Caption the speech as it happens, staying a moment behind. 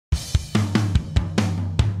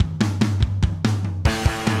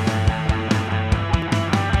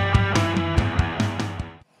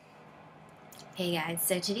Hey guys,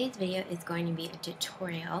 so today's video is going to be a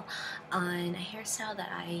tutorial on a hairstyle that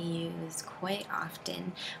I use quite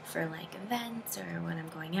often for like events or when I'm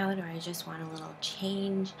going out or I just want a little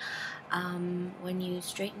change. When you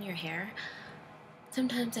straighten your hair,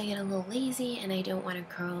 sometimes I get a little lazy and I don't want to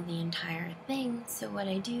curl the entire thing, so what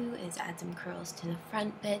I do is add some curls to the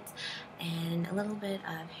front bits and a little bit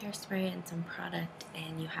of hairspray and some product,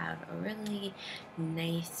 and you have a really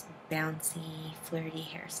nice, bouncy, flirty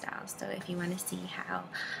hairstyle. So if you want to see how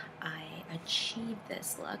I achieve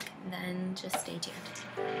this look, then just stay tuned.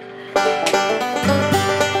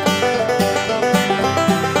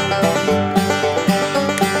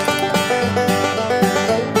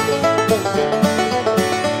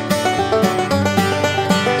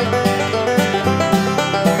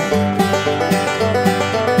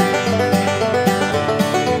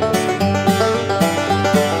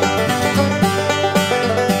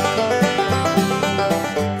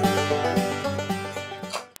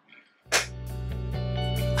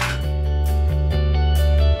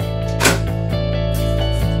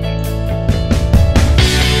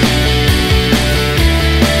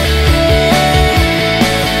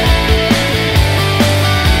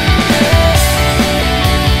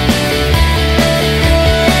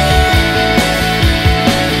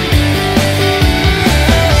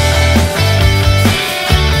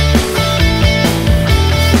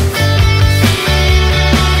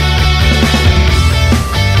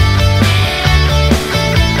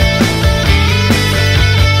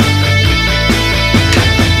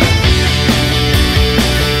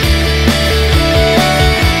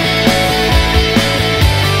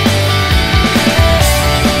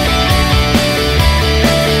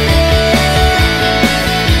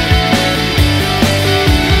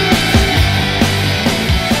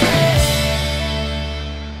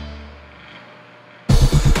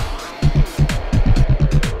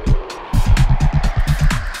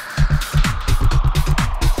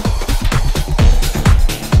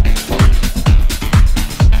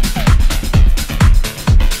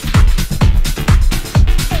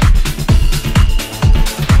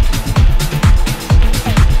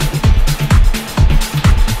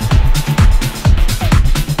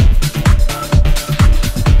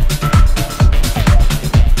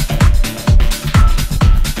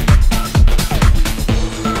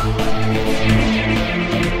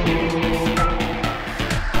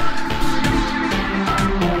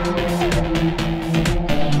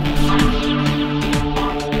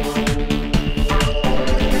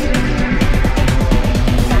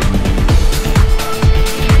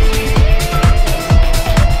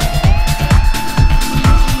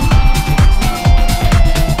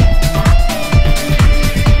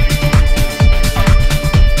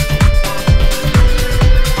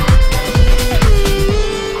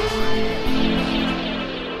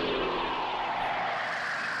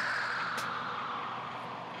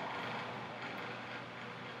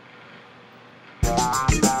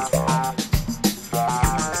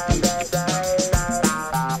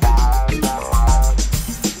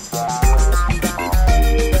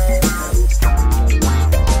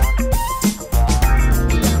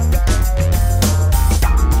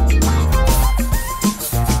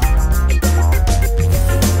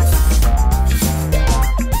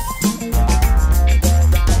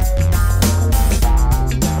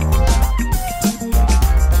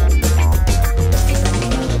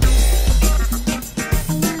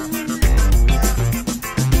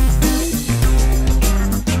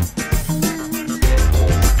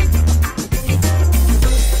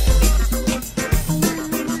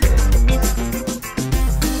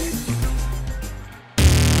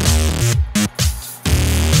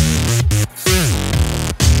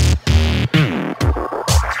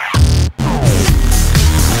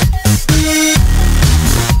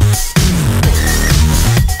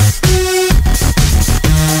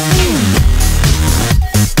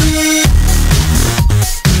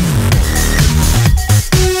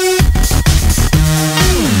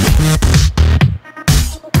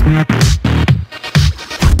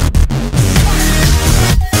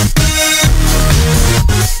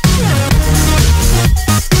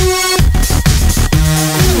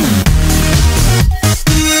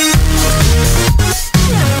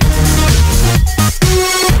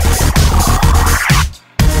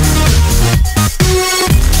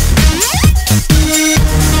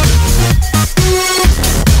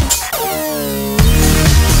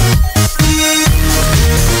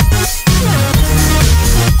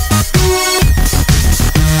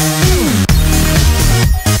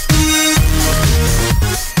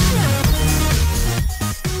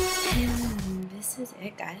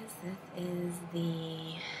 it, guys. This is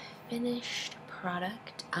the finished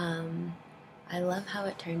product. I love how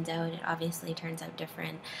it turns out. It obviously turns out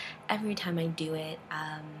different every time I do it.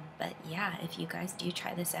 But yeah, if you guys do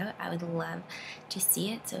try this out, I would love to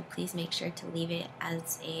see it. So please make sure to leave it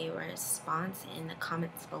as a response in the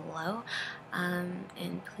comments below.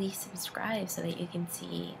 And please subscribe so that you can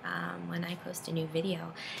see when I post a new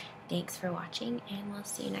video. Thanks for watching, and we'll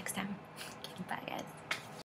see you next time. Okay, bye guys.